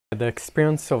The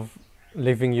experience of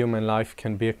living human life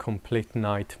can be a complete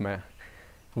nightmare,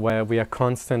 where we are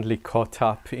constantly caught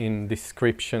up in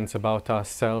descriptions about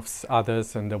ourselves,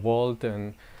 others, and the world.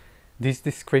 And these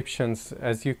descriptions,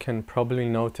 as you can probably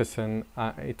notice, and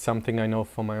it's something I know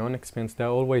from my own experience, they're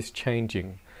always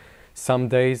changing. Some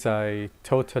days I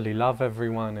totally love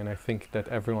everyone and I think that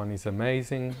everyone is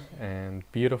amazing and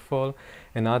beautiful,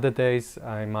 and other days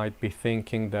I might be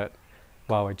thinking that,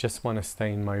 wow, I just want to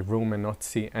stay in my room and not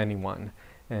see anyone,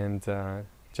 and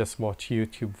just watch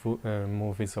YouTube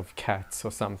movies of cats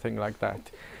or something like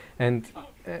that. And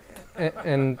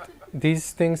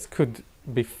these things could,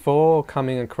 before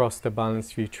coming across the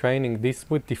Balanced View training, this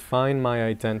would define my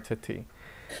identity.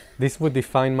 This would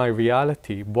define my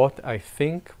reality, what I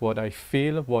think, what I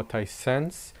feel, what I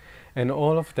sense, and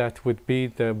all of that would be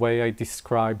the way I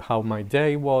describe how my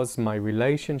day was, my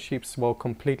relationships were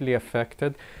completely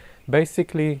affected.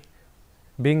 Basically,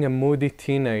 being a moody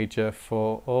teenager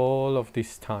for all of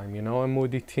this time, you know, a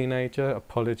moody teenager,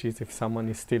 apologies if someone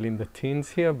is still in the teens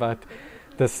here, but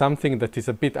there's something that is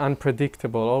a bit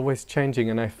unpredictable, always changing,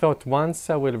 and I thought once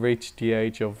I will reach the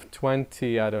age of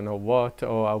 20, I don't know what,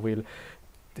 or I will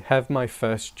have my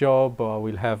first job, or I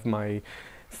will have my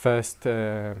first,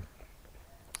 I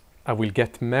will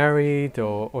get married,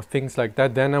 or things like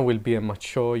that, then I will be a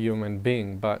mature human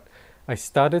being. But I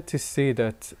started to see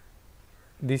that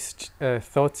these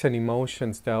thoughts and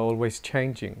emotions, they're always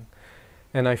changing.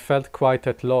 And I felt quite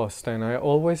at loss, and I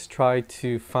always tried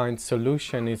to find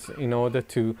solutions in order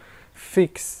to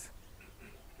fix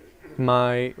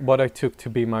what I took to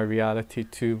be my reality,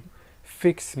 to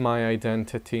fix my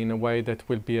identity in a way that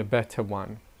will be a better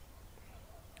one.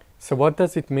 So what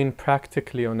does it mean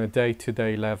practically on a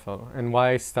day-to-day level, and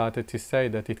why I started to say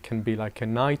that it can be like a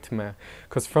nightmare?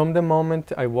 Because from the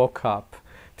moment I woke up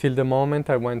till the moment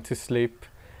I went to sleep,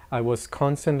 I was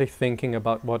constantly thinking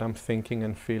about what I'm thinking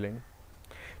and feeling,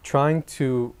 trying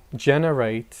to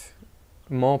generate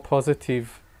more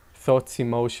positive thoughts,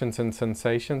 emotions, and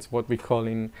sensations, what we call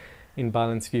in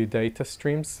Balanced View data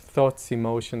streams, thoughts,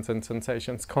 emotions, and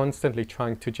sensations, constantly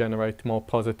trying to generate more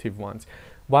positive ones.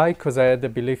 Why? Because I had a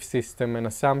belief system, an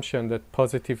assumption that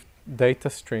positive data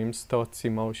streams, thoughts,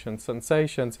 emotions,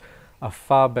 sensations, are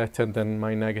far better than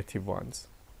my negative ones.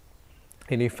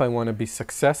 And if I want to be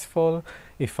successful,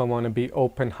 if I want to be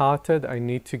open-hearted, I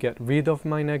need to get rid of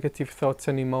my negative thoughts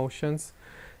and emotions,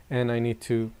 and I need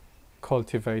to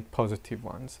cultivate positive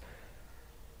ones.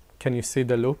 Can you see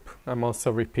the loop? I'm also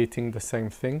repeating the same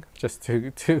thing, just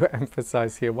to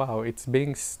emphasize here, wow, it's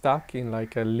being stuck in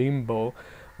like a limbo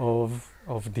of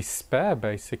despair,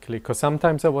 basically. Because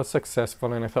sometimes I was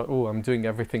successful and I thought, oh, I'm doing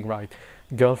everything right.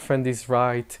 Girlfriend is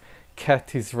right,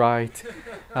 cat is right,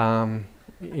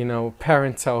 you know,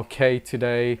 parents are okay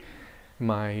today,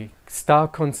 my star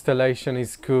constellation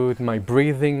is good, my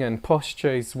breathing and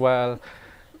posture is well.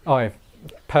 Oh,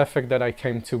 perfect that I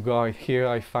came to God. Here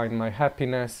I find my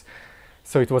happiness.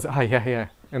 So it was, yeah.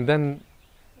 And then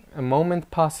a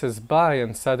moment passes by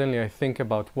and suddenly I think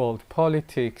about world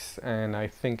politics and I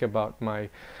think about my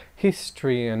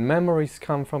history and memories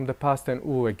come from the past,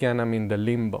 and again I'm in the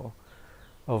limbo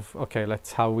of, okay,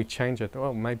 that's how we change it.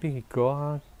 Oh, maybe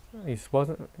God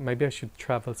maybe I should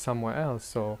travel somewhere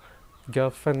else, or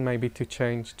girlfriend maybe to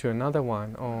change to another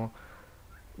one, or,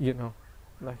 you know,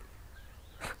 like.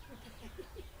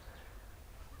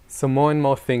 So more and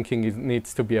more thinking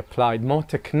needs to be applied, more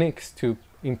techniques to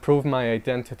improve my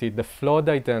identity, the flawed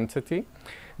identity,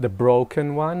 the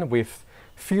broken one, with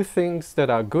few things that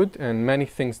are good and many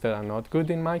things that are not good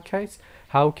in my case.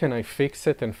 How can I fix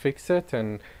it?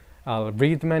 And I'll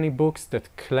read many books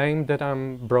that claim that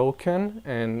I'm broken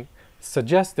and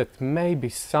suggest that maybe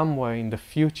somewhere in the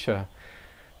future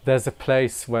there's a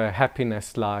place where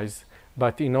happiness lies.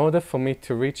 But in order for me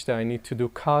to reach there, I need to do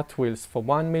cartwheels for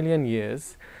 1 million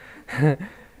years,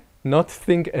 not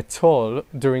think at all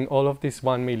during all of these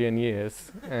 1 million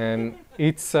years, and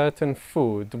eat certain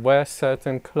food, wear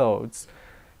certain clothes,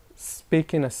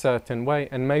 speak in a certain way,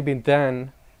 and maybe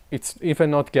then, it's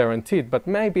even not guaranteed, but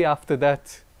maybe after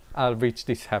that I'll reach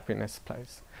this happiness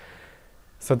place.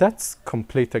 So that's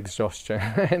complete exhaustion.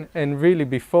 and really,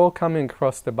 before coming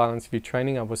across the Balanced View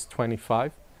training, I was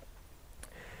 25.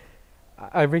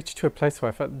 I reached to a place where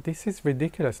I felt, this is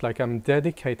ridiculous. Like, I'm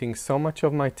dedicating so much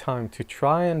of my time to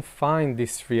try and find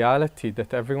this reality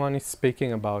that everyone is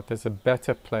speaking about as a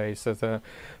better place, as a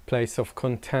place of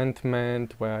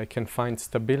contentment where I can find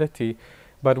stability.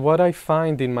 But what I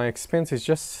find in my experience is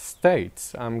just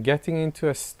states. I'm getting into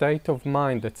a state of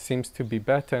mind that seems to be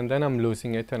better, and then I'm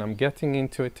losing it, and I'm getting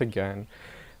into it again.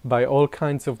 by all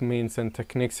kinds of means and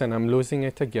techniques, and I'm losing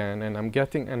it again, and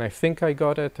and I think I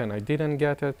got it and I didn't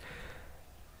get it.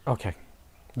 Okay,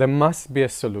 there must be a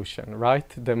solution, right?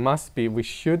 There must be. We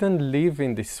shouldn't live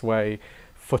in this way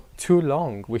for too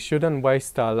long. We shouldn't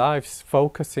waste our lives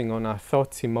focusing on our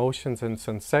thoughts, emotions, and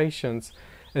sensations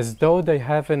as though they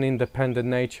have an independent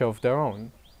nature of their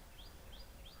own.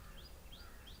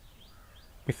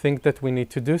 We think that we need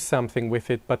to do something with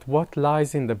it, but what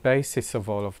lies in the basis of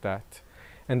all of that?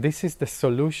 And this is the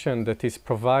solution that is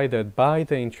provided by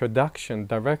the introduction,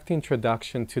 direct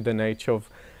introduction to the nature of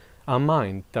our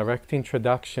mind, direct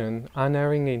introduction,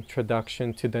 unerring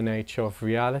introduction to the nature of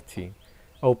reality,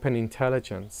 open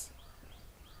intelligence.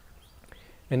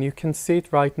 And you can see it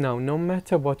right now, no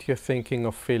matter what you're thinking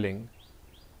or feeling.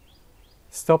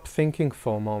 Stop thinking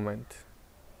for a moment.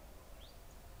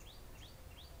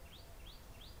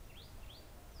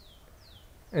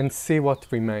 And see what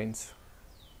remains.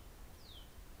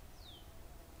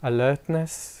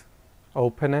 Alertness,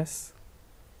 openness,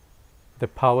 the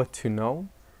power to know.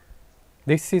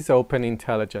 This is open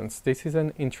intelligence. This is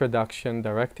an introduction,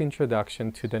 direct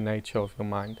introduction to the nature of your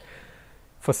mind.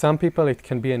 For some people it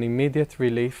can be an immediate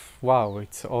relief. Wow,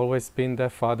 it's always been there.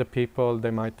 For other people,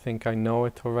 they might think I know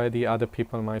it already. Other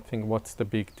people might think, what's the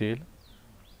big deal?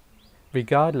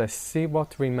 Regardless, see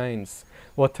what remains,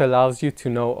 what allows you to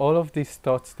know all of these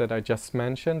thoughts that I just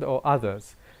mentioned or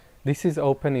others. This is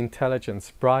open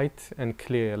intelligence, bright and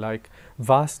clear, like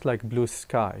vast like blue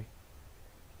sky,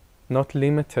 not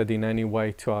limited in any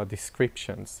way to our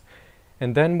descriptions.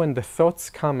 And then when the thoughts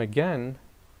come again,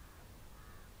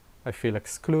 I feel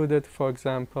excluded, for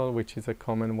example, which is a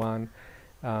common one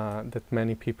that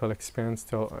many people experience,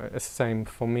 or same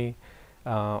for me,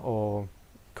 or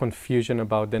confusion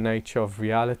about the nature of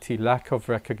reality, lack of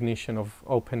recognition of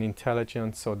open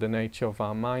intelligence or the nature of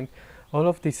our mind. All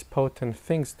of these potent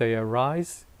things, they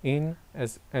arise in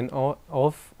as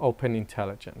of open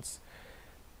intelligence.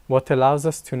 What allows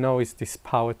us to know is this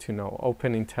power to know,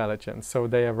 open intelligence. So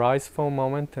they arise for a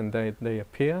moment and they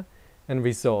appear and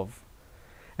resolve.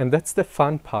 And that's the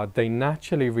fun part. They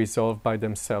naturally resolve by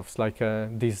themselves, like a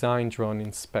design drawn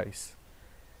in space.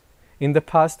 In the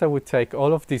past, I would take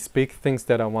all of these big things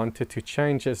that I wanted to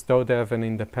change as though they have an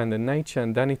independent nature,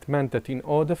 and then it meant that in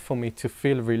order for me to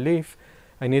feel relief,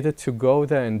 I needed to go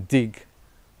there and dig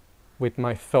with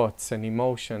my thoughts and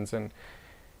emotions and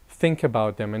think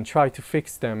about them and try to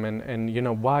fix them. And you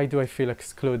know, why do I feel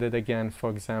excluded again,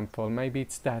 for example? Maybe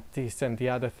it's that, this, and the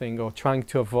other thing, or trying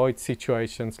to avoid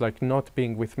situations like not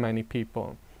being with many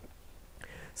people.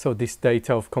 So this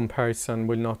data of comparison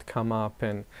will not come up,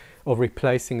 or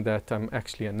replacing that I'm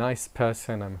actually a nice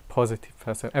person, I'm a positive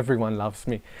person, everyone loves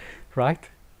me, right?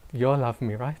 You all love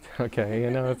me, right? Okay,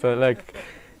 you know, so like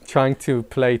trying to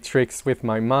play tricks with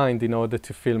my mind in order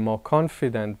to feel more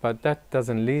confident, but that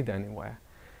doesn't lead anywhere.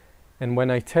 And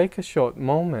when I take a short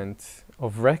moment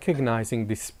of recognizing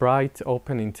this bright,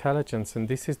 open intelligence, and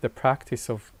this is the practice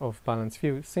of balanced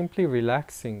view, simply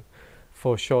relaxing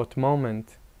for a short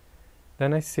moment,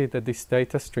 then I see that this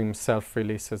data stream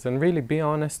self-releases. And really be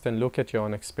honest and look at your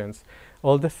own experience.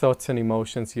 All the thoughts and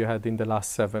emotions you had in the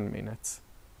last 7 minutes,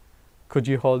 could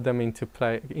you hold them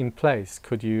in place?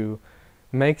 Could you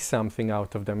make something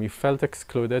out of them? You felt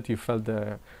excluded, you felt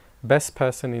the best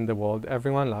person in the world,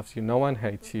 everyone loves you, no one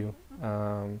hates you,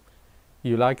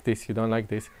 you like this, you don't like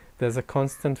this. There's a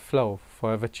constant flow,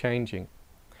 forever changing.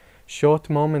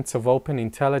 Short moments of open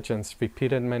intelligence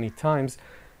repeated many times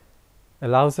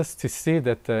allows us to see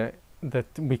that that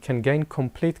we can gain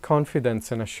complete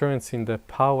confidence and assurance in the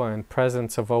power and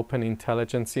presence of open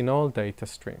intelligence in all data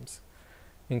streams,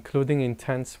 including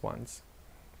intense ones,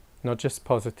 not just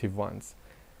positive ones.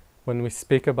 When we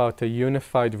speak about a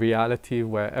unified reality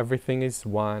where everything is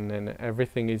one and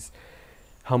everything is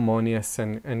harmonious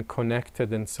and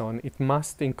connected and so on, it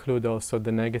must include also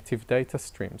the negative data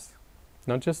streams,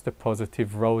 not just the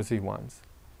positive, rosy ones.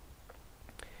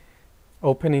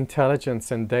 Open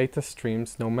intelligence and data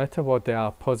streams, no matter what they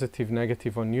are, positive,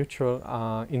 negative, or neutral,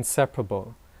 are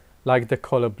inseparable, like the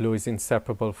color blue is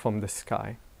inseparable from the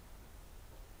sky.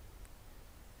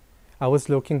 I was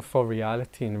looking for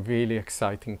reality in really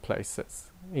exciting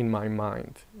places in my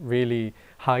mind, really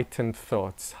heightened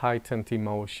thoughts, heightened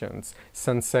emotions,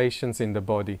 sensations in the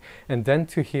body, and then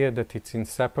to hear that it's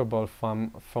inseparable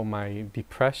from my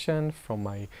depression, from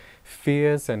my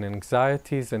fears and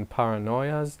anxieties and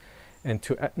paranoias, and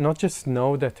to not just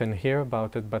know that and hear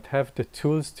about it, but have the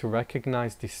tools to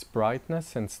recognize this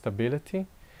brightness and stability,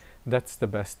 that's the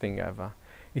best thing ever.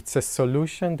 It's a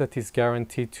solution that is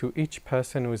guaranteed to each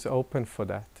person who is open for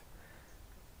that.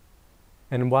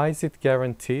 And why is it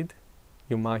guaranteed,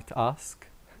 you might ask?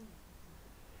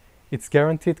 It's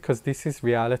guaranteed because this is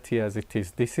reality as it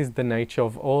is. This is the nature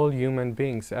of all human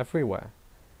beings everywhere.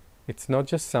 It's not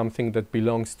just something that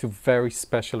belongs to very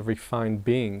special, refined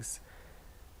beings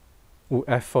who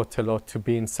effort a lot to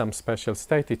be in some special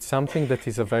state. It's something that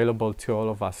is available to all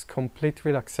of us. Complete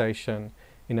relaxation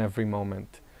in every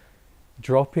moment.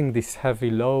 Dropping this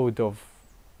heavy load of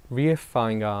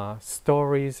reifying our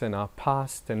stories and our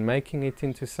past and making it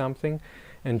into something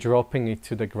and dropping it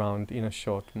to the ground in a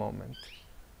short moment.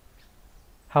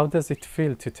 How does it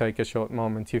feel to take a short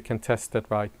moment? You can test it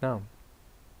right now.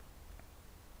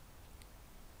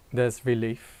 There's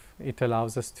relief. It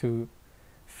allows us to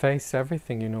face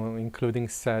everything, including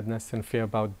sadness and fear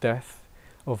about death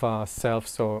of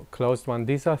ourselves or closed one.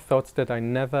 These are thoughts that I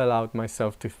never allowed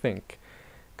myself to think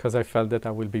because I felt that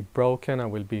I will be broken, I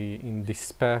will be in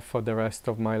despair for the rest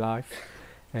of my life.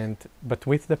 But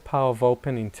with the power of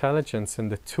open intelligence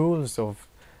and the tools of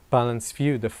balanced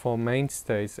view, the 4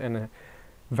 mainstays, and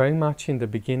very much in the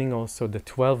beginning also the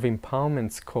 12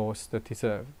 empowerments course, that is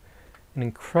an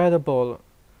incredible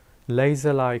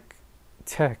laser-like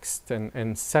text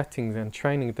and settings and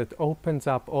training that opens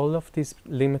up all of these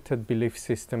limited belief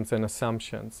systems and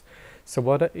assumptions. So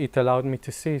what it allowed me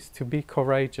to see is to be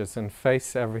courageous and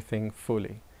face everything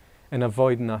fully and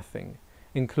avoid nothing,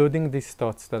 including these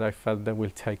thoughts that I felt that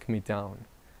will take me down,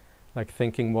 like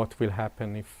thinking what will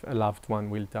happen if a loved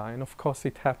one will die. And of course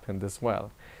it happened as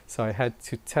well. So I had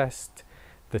to test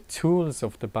the tools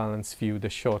of the balanced view, the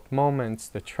short moments,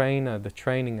 the trainer, the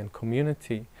training and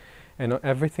community, and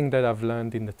everything that I've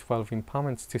learned in the 12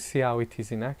 empowerments to see how it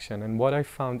is in action. And what I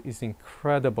found is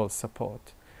incredible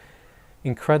support,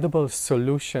 incredible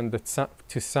solution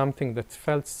to something that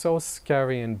felt so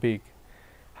scary and big.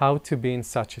 How to be in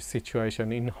such a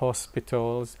situation, in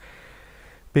hospitals,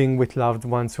 being with loved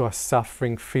ones who are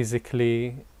suffering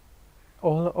physically,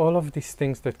 all of these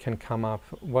things that can come up.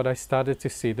 What I started to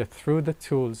see that through the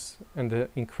tools and the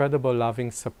incredible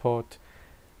loving support,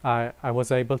 I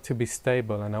was able to be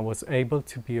stable and I was able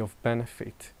to be of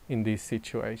benefit in these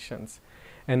situations.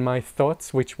 And my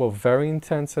thoughts, which were very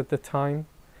intense at the time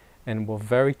and were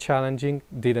very challenging,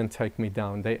 didn't take me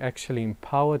down. They actually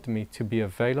empowered me to be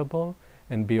available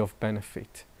and be of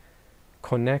benefit.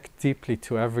 Connect deeply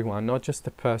to everyone, not just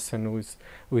the person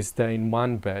who's there in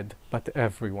one bed, but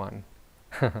everyone.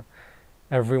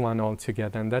 Everyone all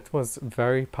together. And that was a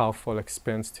very powerful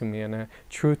experience to me and a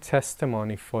true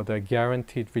testimony for the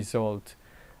guaranteed result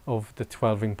of the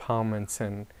 12 empowerments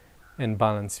and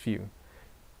balanced view.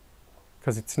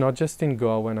 Because it's not just in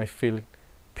Goa when I feel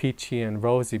peachy and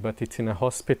rosy, but it's in a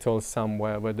hospital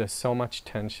somewhere where there's so much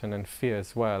tension and fear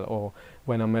as well, or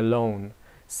when I'm alone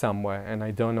somewhere and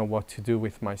I don't know what to do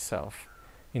with myself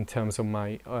in terms of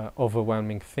my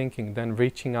overwhelming thinking. Then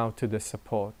reaching out to the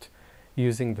support,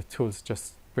 using the tools,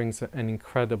 just brings an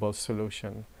incredible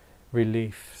solution.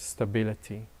 Relief,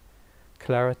 stability,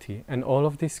 clarity, and all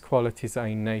of these qualities are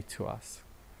innate to us.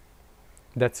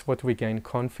 That's what we gain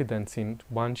confidence in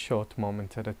one short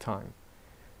moment at a time.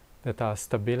 That our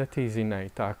stability is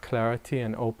innate, our clarity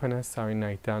and openness are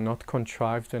innate. They are not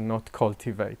contrived and not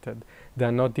cultivated. They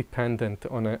are not dependent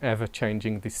on an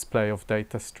ever-changing display of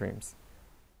data streams.